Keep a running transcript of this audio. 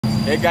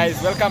Hey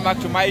guys, welcome back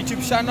to my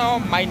YouTube channel.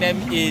 My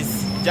name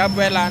is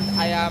Jabwell and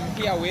I am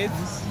here with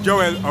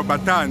Joel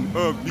Obatan,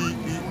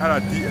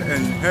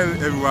 O-B-E-R-T-N. Hello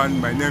everyone,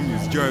 my name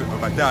is Joel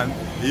Obatan,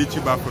 a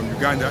YouTuber from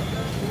Uganda.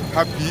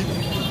 Happy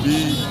to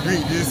be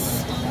doing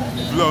this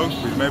vlog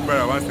with my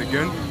brother once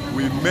again.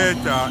 We met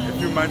a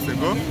few months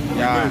ago. We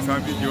made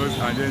some videos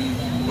and then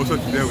also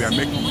today we are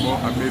making more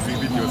amazing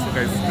videos. So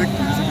guys, click to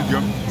this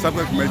video,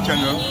 subscribe to my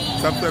channel,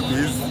 subscribe to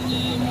his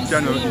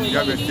channel if you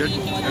haven't yet,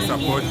 and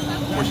support,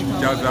 push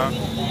each other.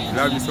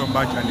 Love you so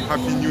much and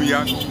Happy New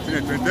Year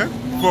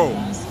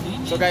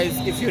 2024. So guys,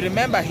 if you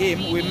remember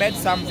him, we made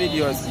some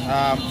videos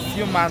a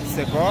few months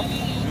ago,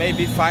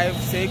 maybe 5,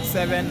 6,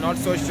 7, not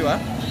so sure.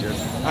 Yes.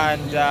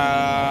 And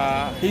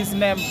his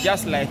name,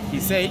 just like he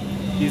said,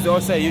 he's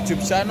also a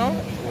YouTube channel.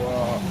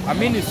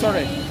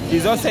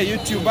 He's also a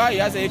YouTuber. He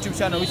has a YouTube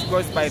channel which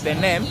goes by the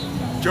name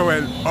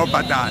Joel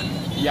Obatan.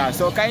 Yeah,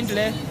 so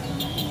kindly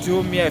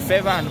do me a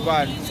favor and go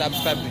and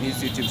subscribe to his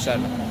YouTube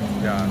channel.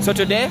 Yeah. So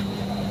today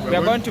we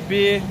are going to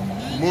be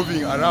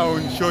moving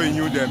around, showing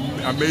you the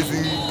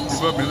amazing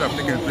developments that have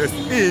taken place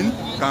in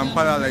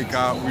Kampala. Like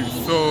we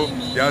saw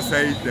the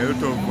outside, a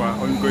lot of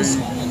ongoing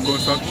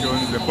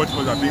construction. The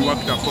potholes are being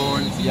worked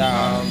upon.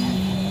 Yeah.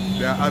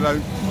 There are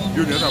other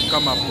buildings that have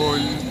come upon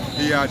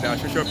here. There are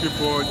social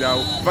people. There are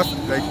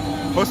like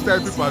hostile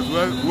people as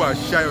well who are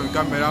shy on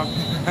camera,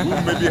 who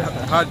maybe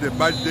had a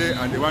bad day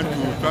and they want to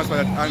transfer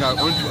that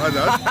anger onto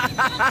others.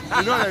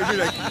 You know what I mean?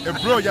 Like a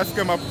bro just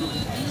came up to me.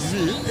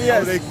 Yes. I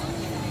was like,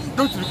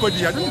 don't record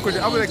here, don't record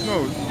here. I was like,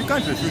 no, you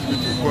can't refuse me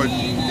to record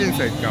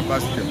inside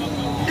campus.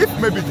 If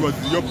maybe it was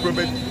your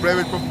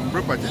private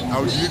property, I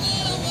would need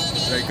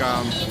like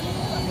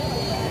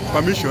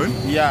permission.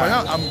 Yeah. But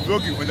now I'm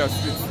vlogging on the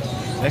streets.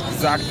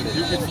 Exactly.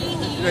 It's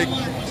like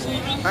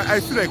I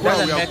feel like where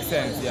we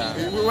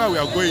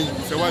are going,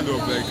 it's a world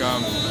of like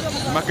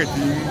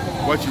marketing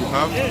what you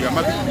have. We are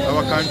marketing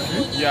our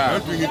country. Yeah. We're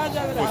not doing it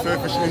for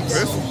selfish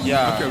interest.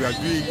 Yeah. Okay, we are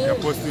doing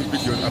posting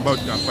videos about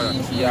Kampala.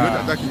 Yeah. We're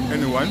not attacking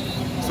anyone,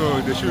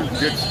 so they should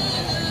take it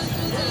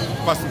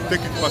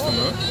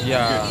personal. Yeah. Okay.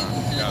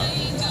 Yeah.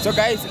 So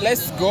guys,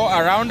 let's go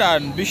around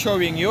and be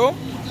showing you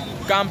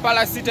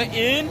Kampala City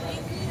in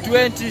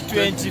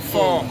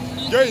 2024.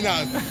 Join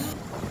us.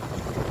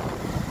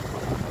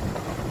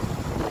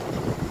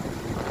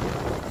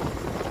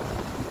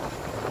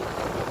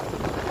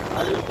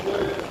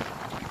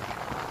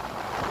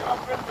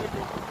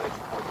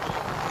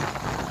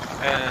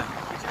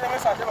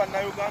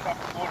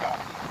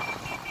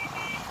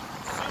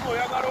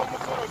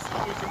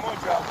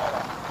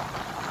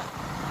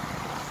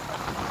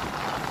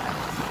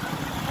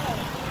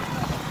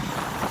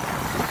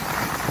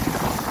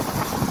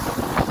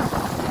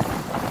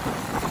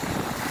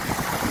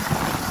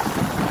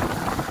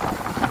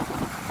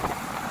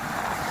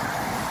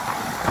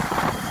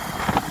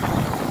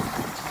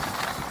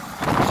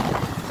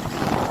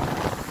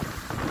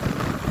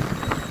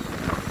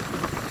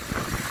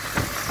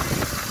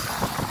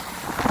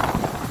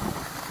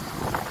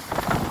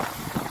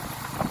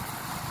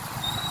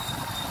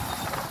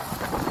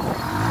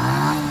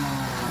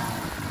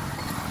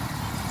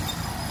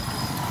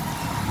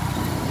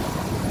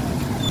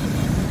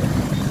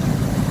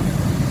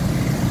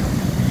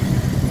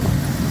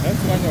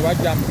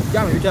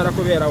 Jam bicara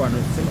kubera wano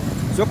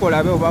soko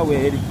labe oba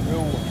weri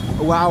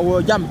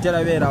waawo jam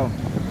tera berawo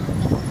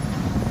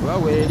oba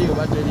weri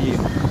oba teri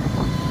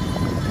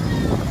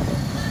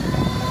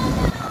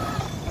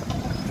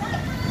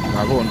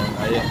agono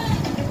aye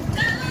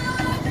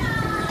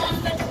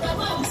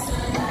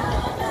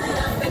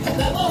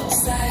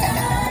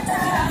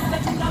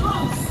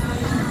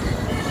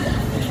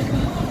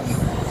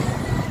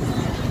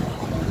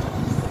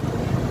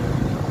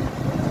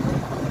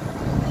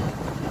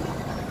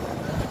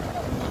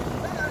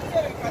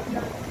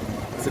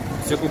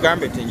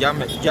sikugambe ati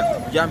jame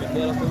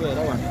tera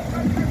kubera wano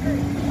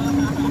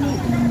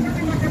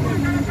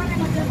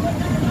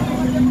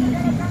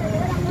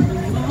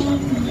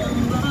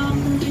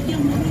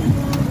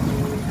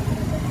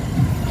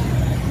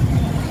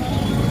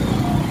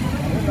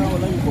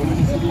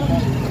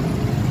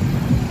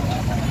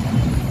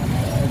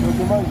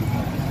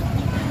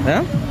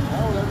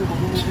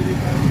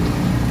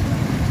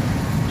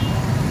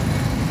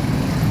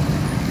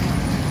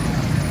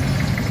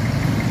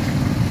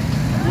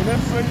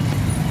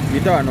You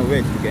don't know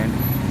where to begin.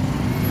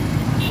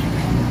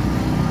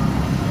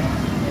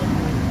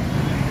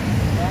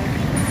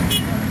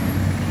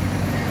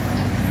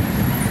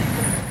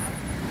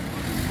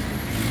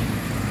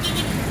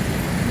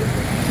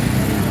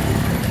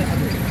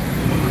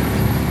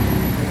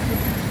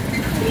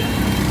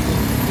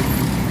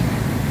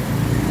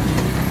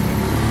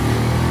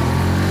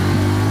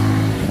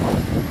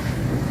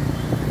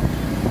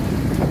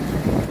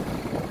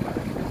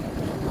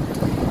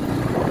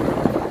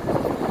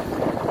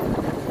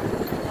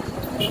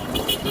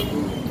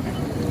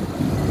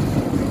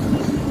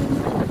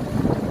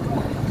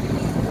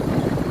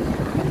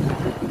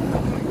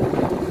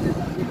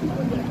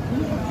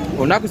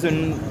 Onakuzo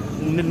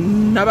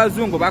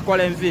n'abazungu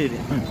bakola enviiri.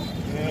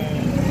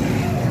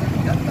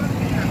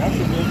 That's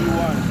the baby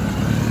one.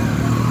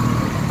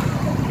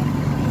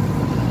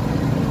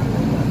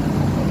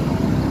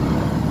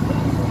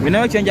 We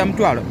never change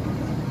mtwalo.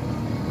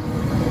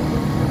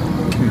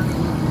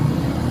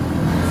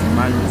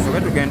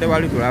 Forget to get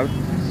wali to out.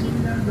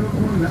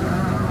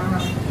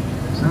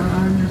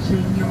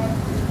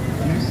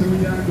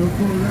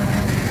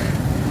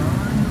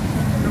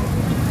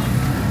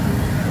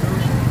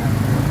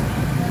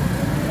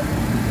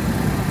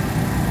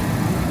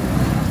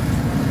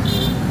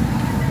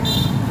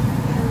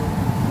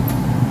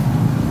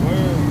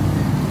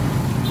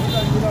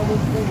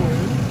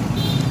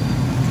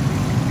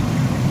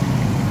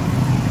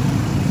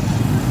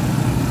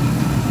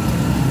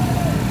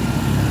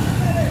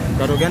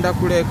 Uganda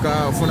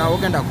kuleka funa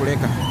ogenda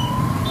kuleka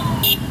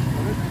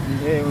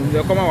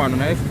nze koma wano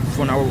naye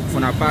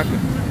funa park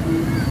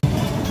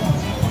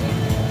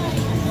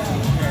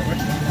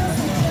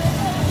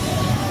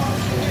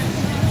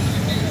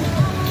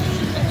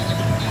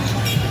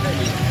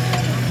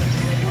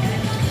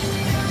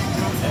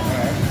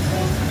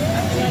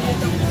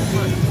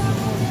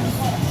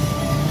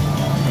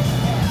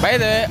By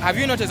the way, have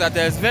you noticed that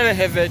there's very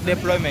heavy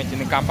deployment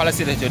in Kampala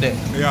City today?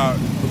 Yeah,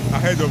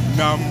 ahead of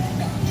NAM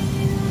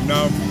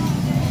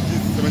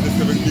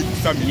G77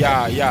 summit.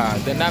 Yeah,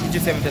 the NAM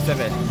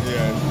G77.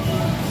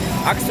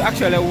 Yeah.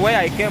 Actually, where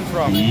I came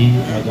from,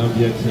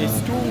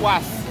 it's too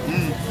worse.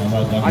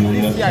 At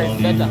least here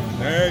it's better.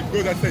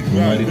 Go that side.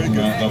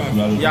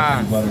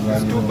 Yeah,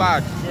 it's too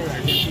bad.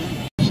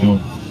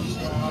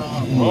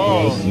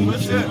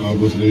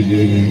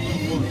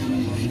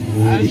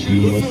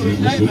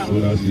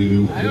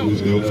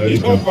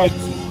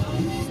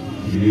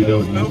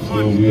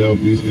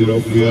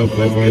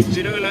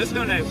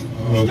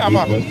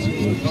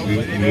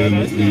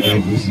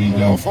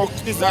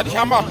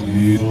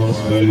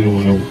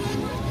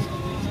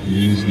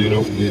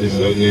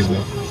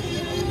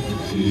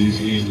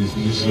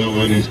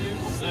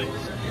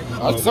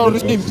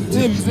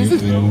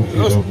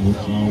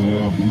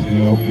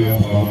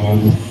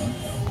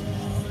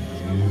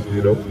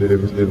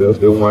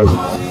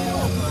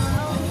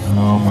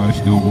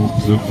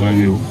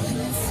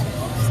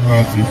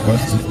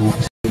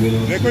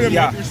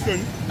 Yeah,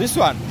 this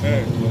one?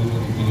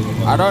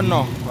 I don't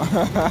know.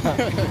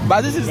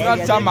 But this is not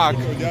tarmac.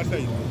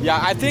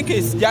 Yeah, I think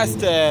it's just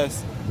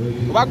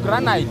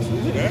granite.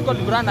 Is it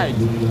called granite?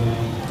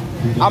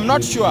 I'm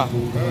not sure.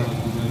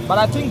 But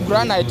I think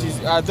granite is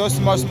those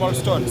small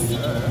stones.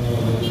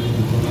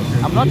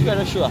 I'm not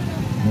very sure.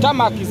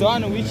 Tarmac is the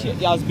one which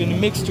has been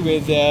mixed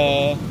with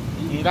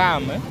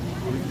ngam.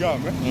 With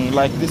gum, eh?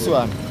 Like this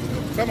one.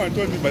 Someone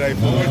told me, but I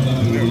forgot.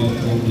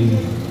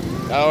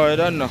 Oh, I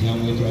don't know.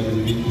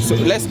 So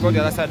let's go to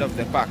the other side of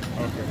the park.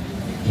 Okay.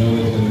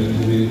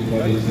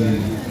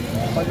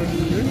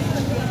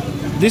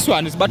 This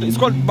one is it's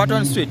called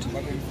Button Street.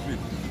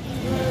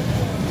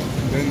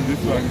 Then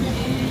this one.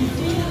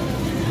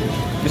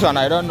 This one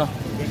I don't know.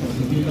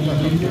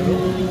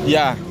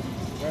 Yeah.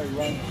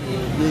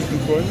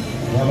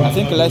 I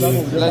think let's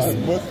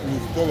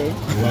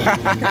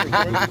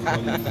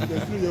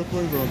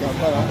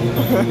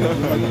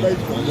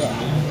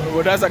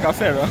well, that's a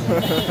cafe,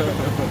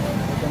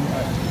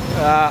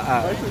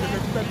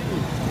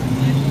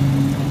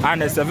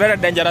 and it's a very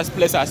dangerous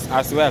place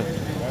as well.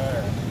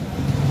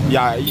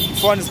 Yeah,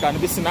 phones can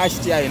be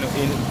snatched here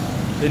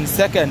in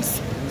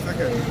seconds.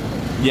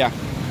 Yeah.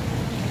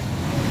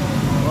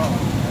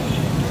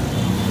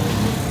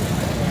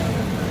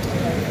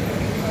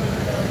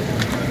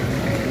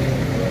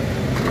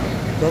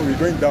 So we're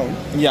going down?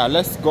 Yeah,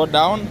 let's go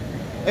down.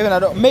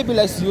 Even maybe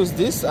let's use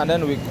this and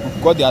then we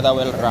go the other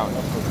way around.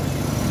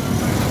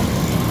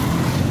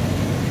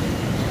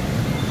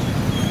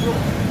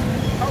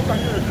 How can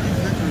you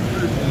refuse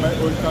my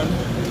own can?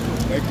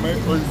 Like my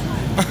own.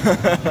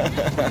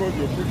 Because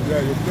you put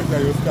there, you put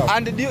there your stuff.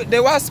 And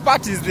the worst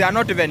part is they are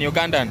not even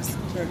Ugandans.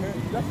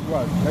 That's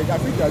what. Like I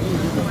think they are doing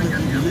this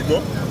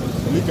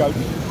illegal,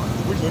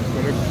 which is not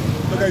correct.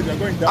 So guys, they are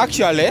going down.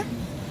 Actually,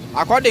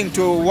 according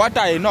to what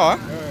I know,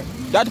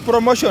 that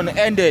promotion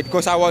ended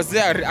because I was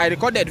there. I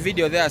recorded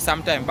video there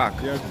some time back.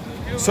 Yes.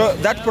 So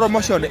that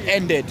promotion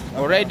ended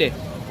already.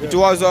 Yes. It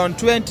was on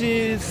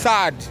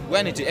 23rd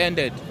when it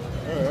ended.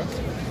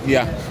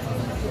 Yeah.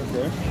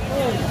 Okay.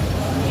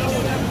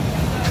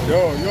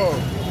 Yo.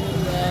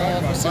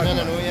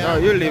 No,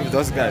 you leave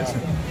those guys.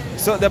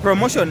 So the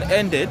promotion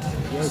ended.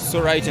 Yes. So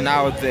right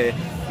now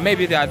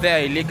maybe they are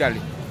there illegally.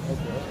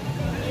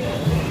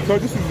 Okay. So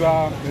this is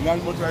the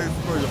non-motorized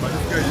corridor, but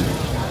this guy.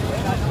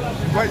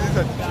 Why is it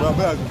that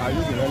brothers are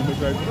using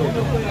non-motorized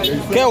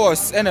corridor?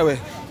 Chaos anyway.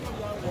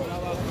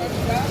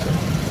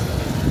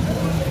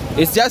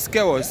 It's just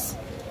chaos.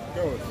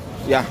 Chaos?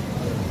 Yeah.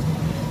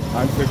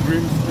 And it's a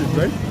green street,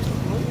 right?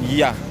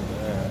 Yeah.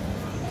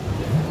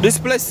 This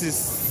place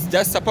is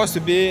just supposed to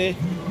be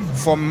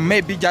for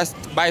maybe just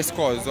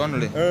bicycles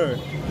only.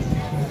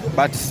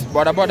 But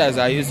borders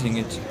are using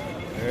it.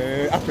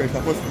 Actually, it's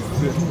supposed to be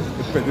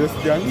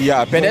pedestrian.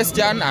 Yeah,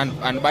 pedestrian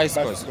and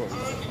bicycles.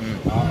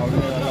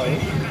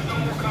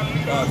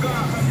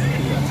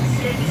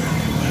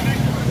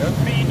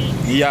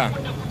 Yeah.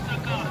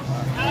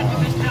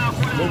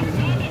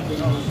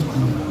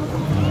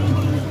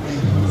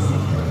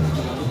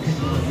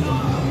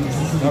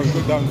 Now we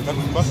go down.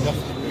 That's faster.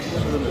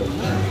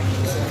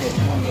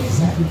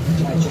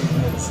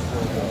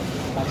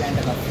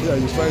 Yeah,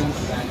 you find.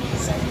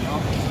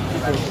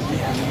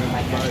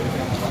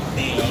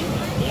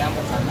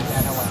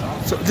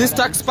 So this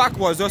tax park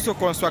was also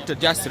constructed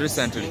just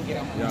recently,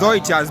 though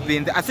it has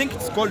been, I think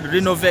it's called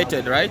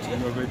renovated, right?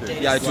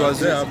 Renovated. Yeah, it was.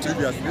 There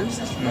previously.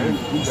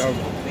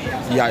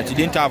 Yeah, it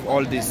didn't have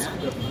all this,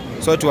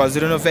 so it was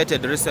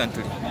renovated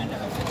recently.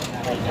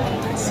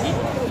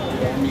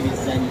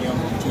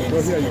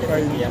 So here you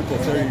find people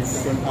selling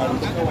different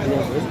arms,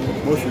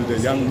 mostly the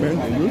young men,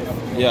 the youth.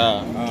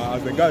 Yeah.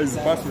 As the guys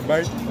pass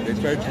by, they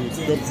try to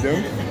stop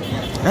them.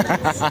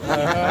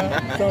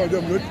 Some of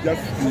them not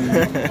just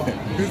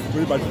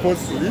peacefully, but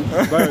forcefully,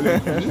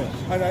 violently.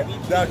 And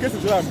there are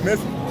cases where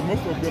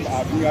most of them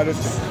are being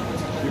arrested.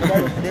 You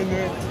find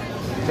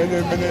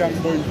many young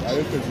boys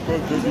arrested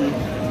because maybe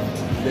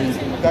they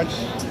touch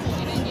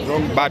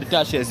wrong. Bad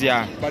touches,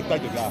 yeah. Bad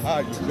touches are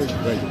hard to take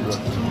right.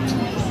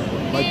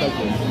 Bad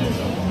touches.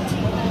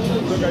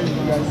 So guys,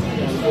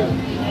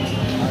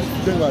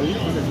 January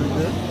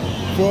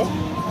 2024,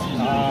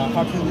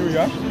 Happy New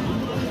Year,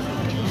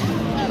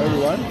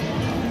 everyone.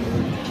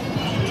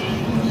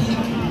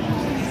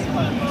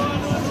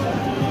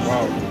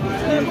 Wow.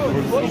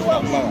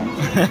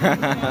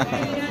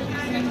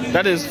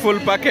 That is full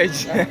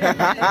package.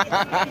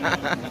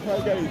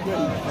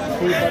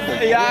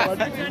 Yeah.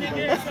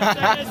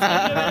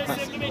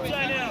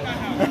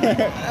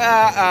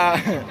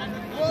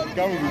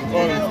 Come with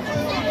all.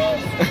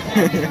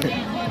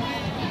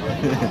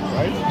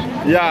 Right?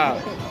 Yeah.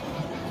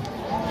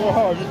 So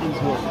how have you been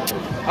doing?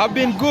 I've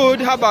been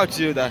good. How about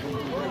you there?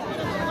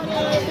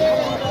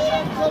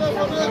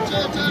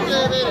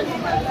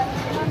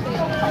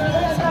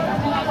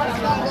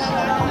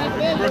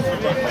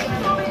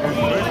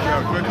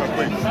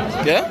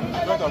 Yeah?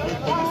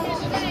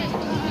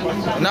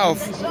 Now,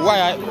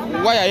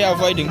 why are you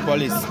avoiding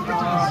police?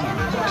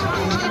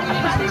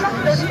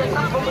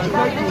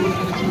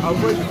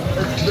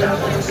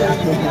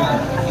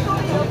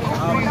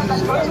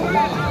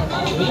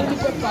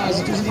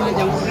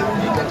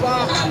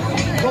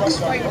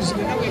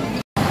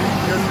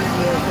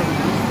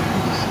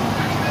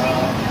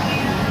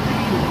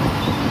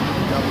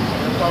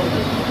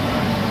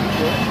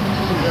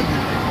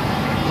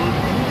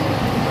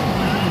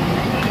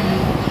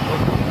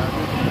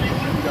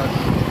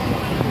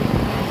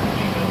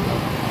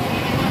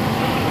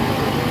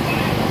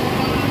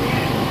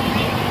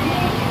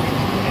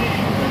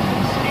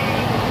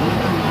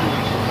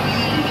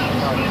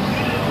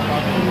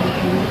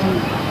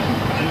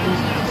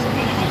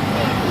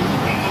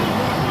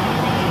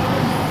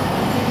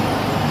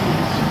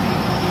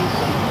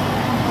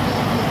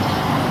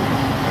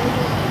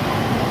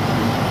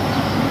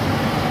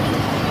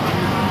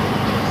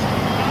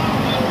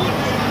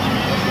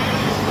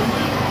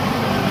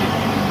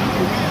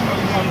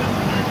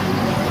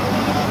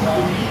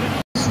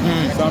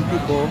 Some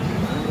people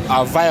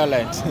Are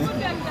violent.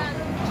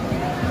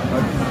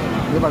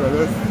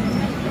 nevertheless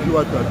do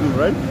what you are doing,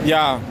 right?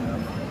 Yeah.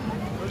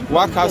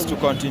 Work has to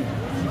continue.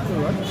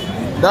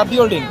 That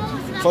building,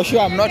 for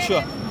sure, I'm not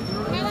sure.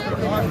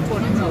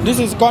 This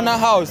is corner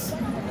house. You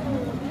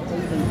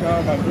can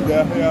come and do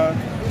their hair.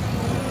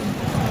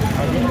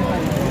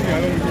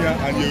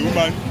 And a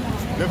woman,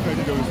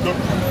 definitely they will stop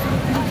you.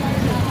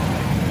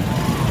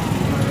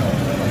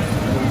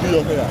 Do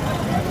your hair.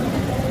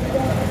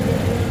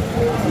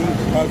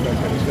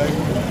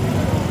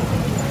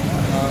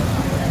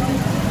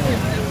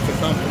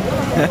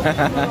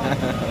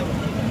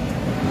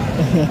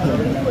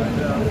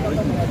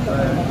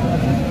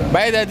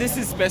 By the way, this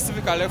is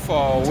specifically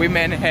for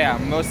women hair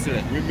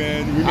mostly.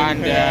 Women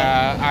And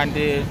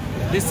hair.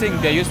 this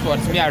thing they use for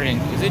smearing.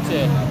 Is it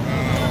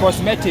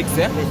cosmetics?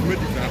 Eh?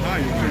 Cosmetics are high,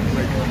 you think,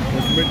 like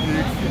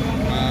cosmetics,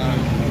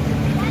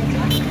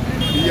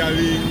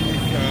 earrings,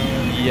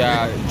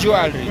 Yeah,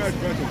 jewelry. bunch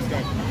of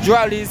stuff.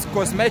 Jewelries,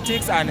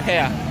 cosmetics, and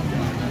hair.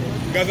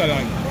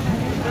 Gazaland.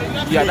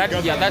 Yeah,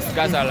 that's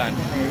Gazaland.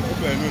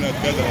 People are known as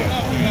Gazaland.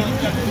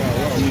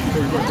 Wow. So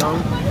we go down.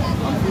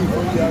 I'm seeing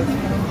soldiers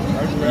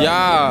everywhere.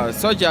 Yeah,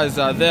 soldiers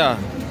are there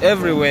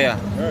everywhere.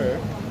 Okay.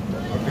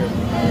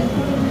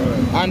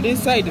 And this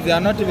side they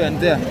are not even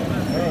there.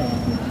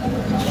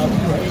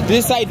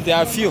 This side there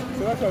are few. So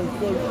that's what it's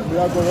called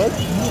Mulago Road?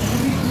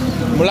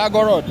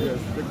 Mulago Road. Yes,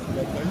 this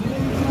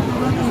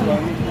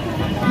one.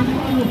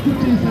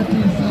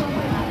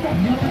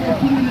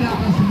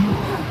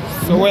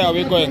 So where are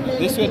we going?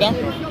 This way down?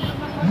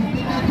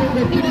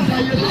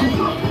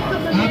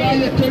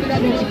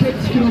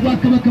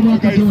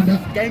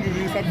 Thank you.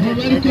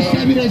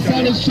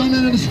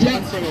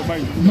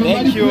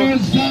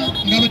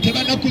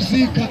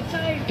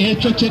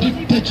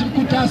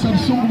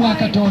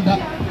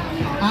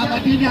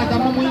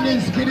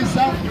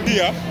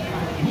 Here,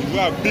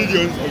 where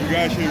billions of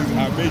Russians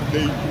are made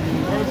daily.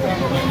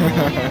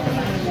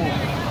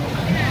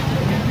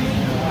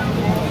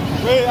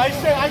 Wait, I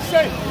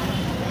say.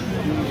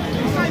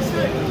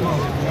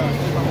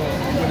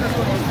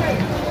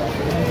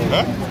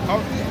 Huh?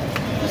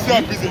 You see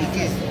how busy it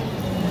is?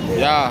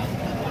 Yeah.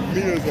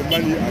 Millions of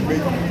money are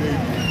made today.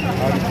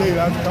 And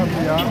tailors come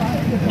here,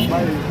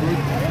 buy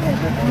goods, make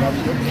their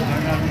shops.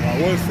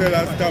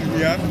 Wholesalers come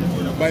here,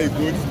 buy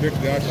goods, make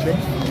their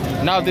shops.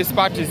 Now this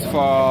part is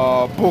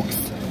for books.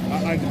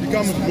 And it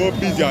becomes more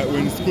busier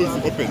when schools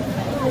open.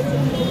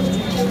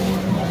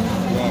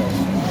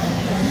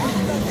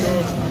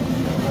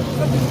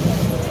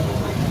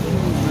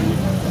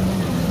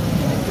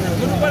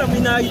 Wow.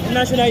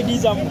 National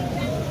IDs are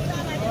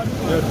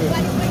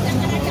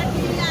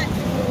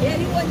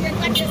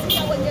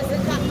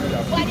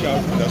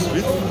the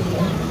street.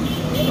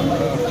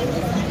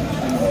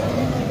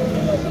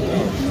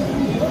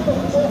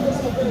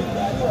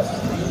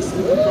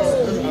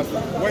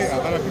 Why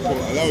are other people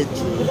allowed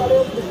to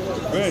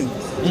rent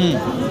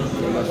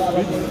on the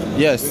street?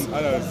 Yes. When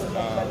others,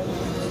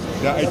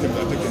 their items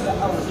are taken.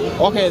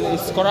 Okay,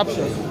 it's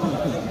corruption.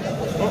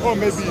 Or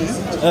maybe what you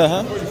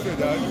say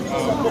that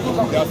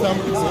there are some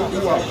people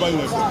who are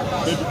vulnerable.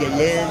 Maybe the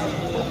lame,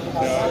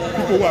 there are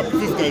people who are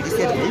physically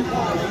disabled.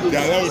 They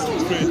are allowed to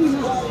trade.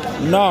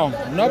 No,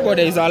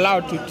 nobody is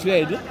allowed to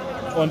trade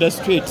on the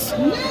streets.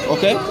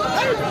 Okay?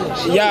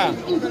 Yeah.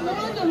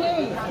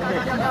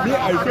 Me,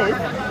 I thought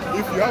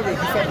if you have a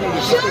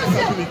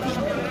disability,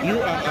 you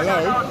are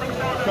allowed to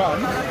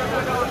come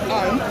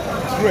and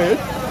trade.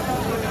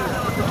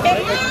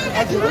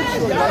 At the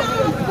roadshow,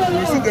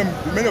 you see them,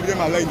 many of them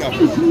are lined up.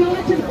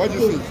 What do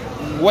you think?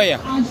 Where? I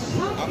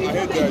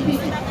heard that you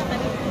see.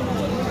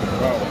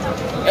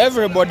 Wow.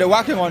 Everybody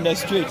working on the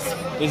streets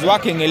is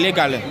working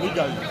illegally.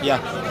 Legally? Yeah.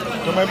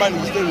 So my man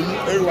is telling me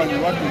everyone who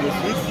works in the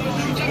streets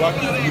is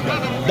working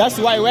illegally. That's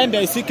why when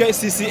they see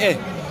KCCA,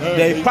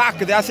 they park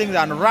their things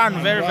and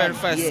run very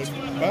fast. Yes.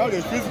 But now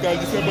the physically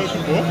disabled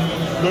people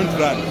don't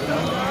run.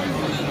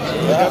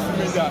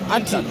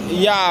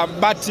 Yeah,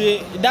 but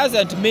it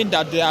doesn't mean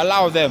that they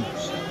allow them.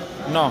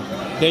 No,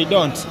 they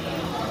don't.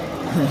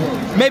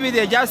 Maybe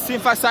they just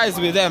sympathize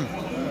with them.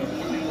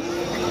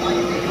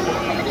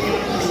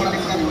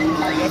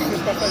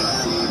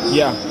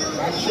 Yeah.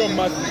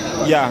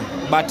 Yeah,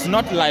 but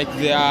not like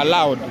they are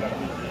allowed.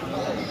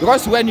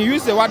 Because when you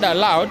use the word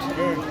allowed,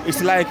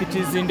 it's like it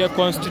is in the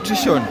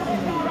constitution.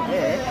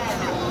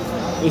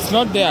 It's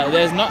not there.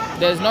 There's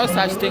no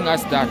such thing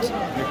as that.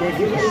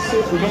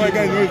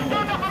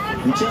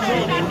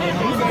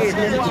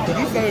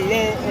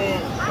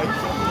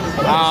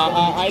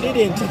 I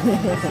didn't.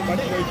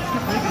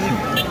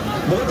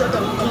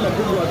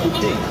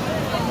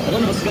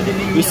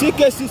 You see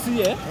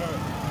KCCA,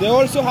 they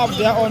also have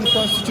their own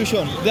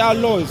constitution, their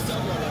laws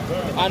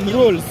and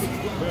rules.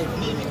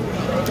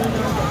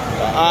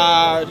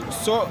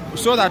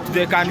 So that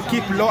they can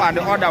keep law and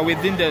order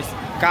within this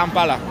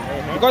Kampala.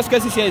 Because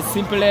KCCA is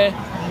simply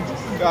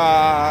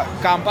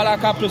Kampala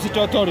Capital City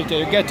Authority,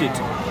 you get it.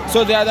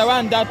 So they are the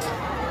one that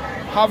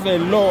have a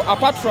law,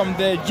 apart from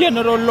the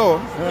general law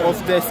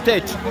of the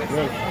state.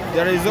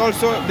 There is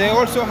they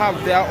also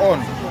have their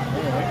own.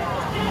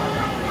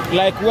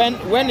 Like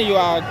when you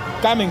are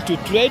coming to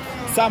trade,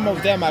 some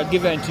of them are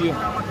given to you.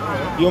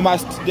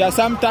 There are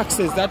some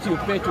taxes that you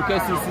pay to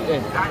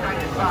KCCA.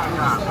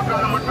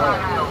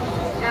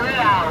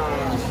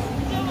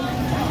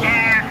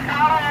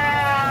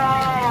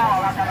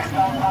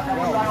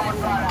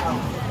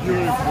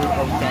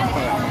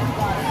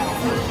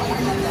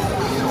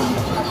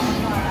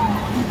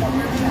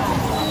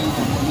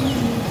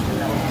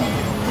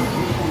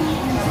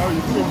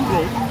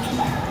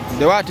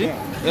 The what?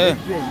 Yeah. You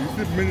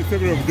see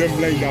several of them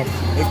lined up,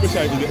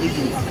 especially in the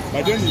evening.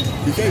 But then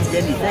besides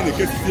them, you find the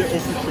KCCA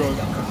officials.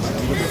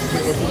 The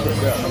KCCA officials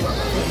there.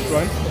 This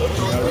one,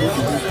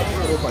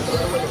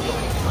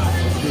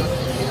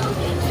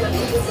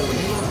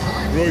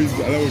 Bro is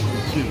allowed to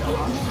chill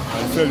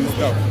and sell his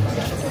stuff.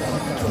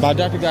 But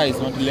that guy is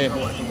not lame.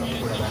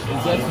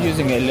 He's just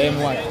using a lame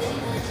one.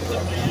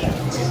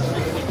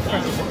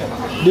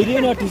 Did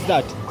you notice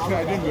that? No,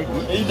 I didn't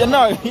notice. You don't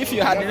know if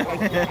you had. I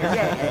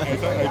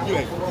feel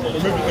like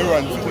maybe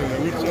everyone sitting in a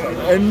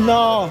wheelchair.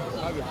 No,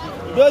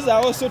 those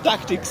are also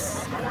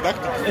tactics.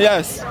 Tactics?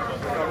 Yes.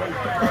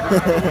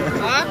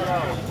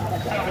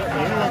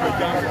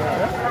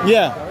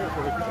 Yeah.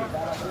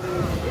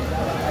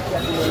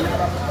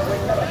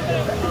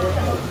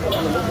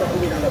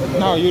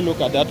 Now you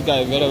look at that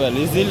guy very well.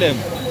 Is he lame?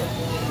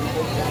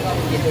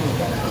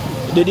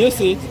 Did you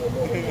see it?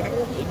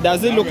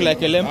 Does it look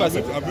like a lame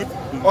person?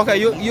 Okay,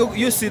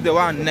 you see the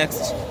one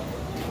next.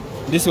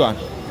 This one.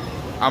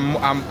 I'm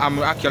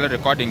actually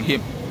recording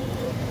him.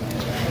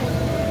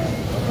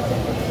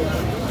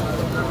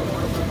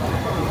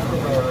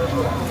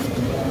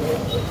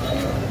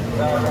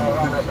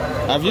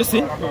 Have you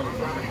seen?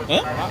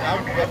 Huh?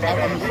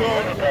 I'm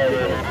sure.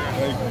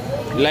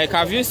 Like,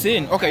 have you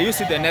seen? Okay, you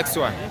see the next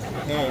one.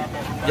 No.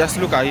 Just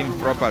look at him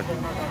properly.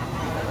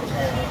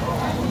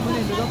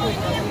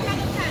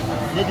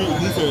 Maybe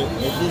this is a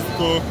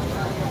physical,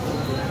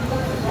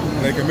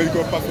 like a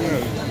medical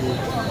personnel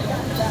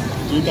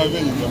to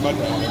intervene in the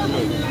matter.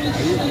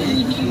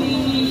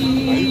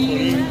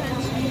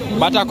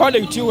 But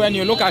according to you, when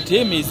you look at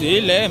him, is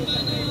he lame?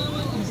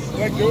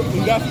 Like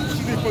in that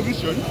sitting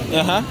position,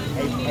 I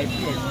feel like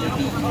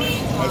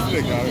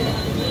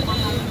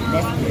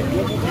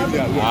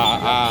maybe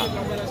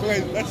So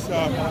let's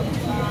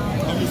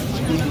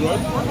good road.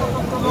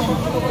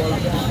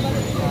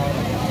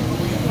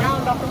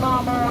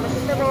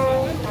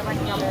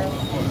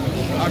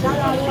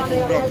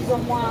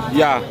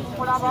 Yeah.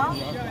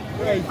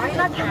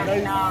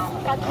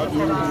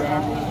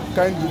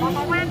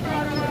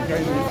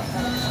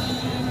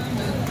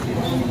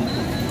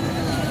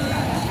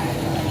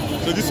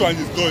 So this one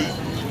is gold.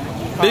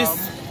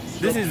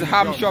 This is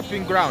ham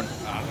shopping ground.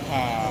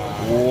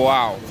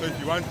 Wow. So if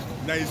you want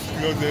nice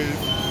clothes,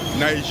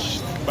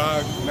 nice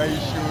bag,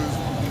 nice shoes,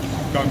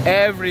 come.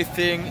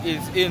 Everything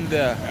is in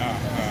there.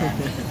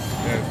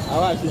 Yes.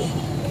 Kala.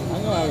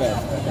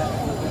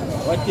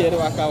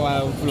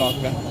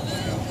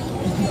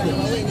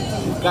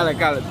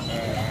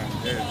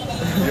 Yes.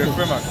 You're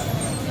famous.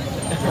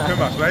 You're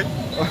famous, right?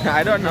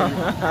 I don't know.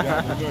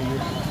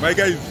 My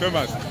guy is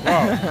famous.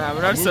 Wow.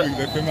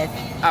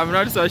 I'm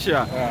not so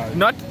sure.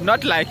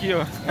 Not like you.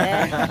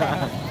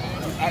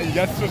 You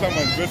just saw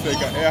someone dressed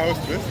like an air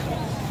hostess.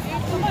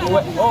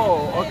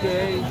 Oh,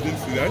 okay. You didn't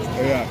see that?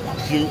 Yeah.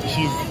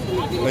 She's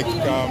like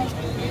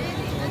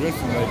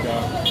dressed like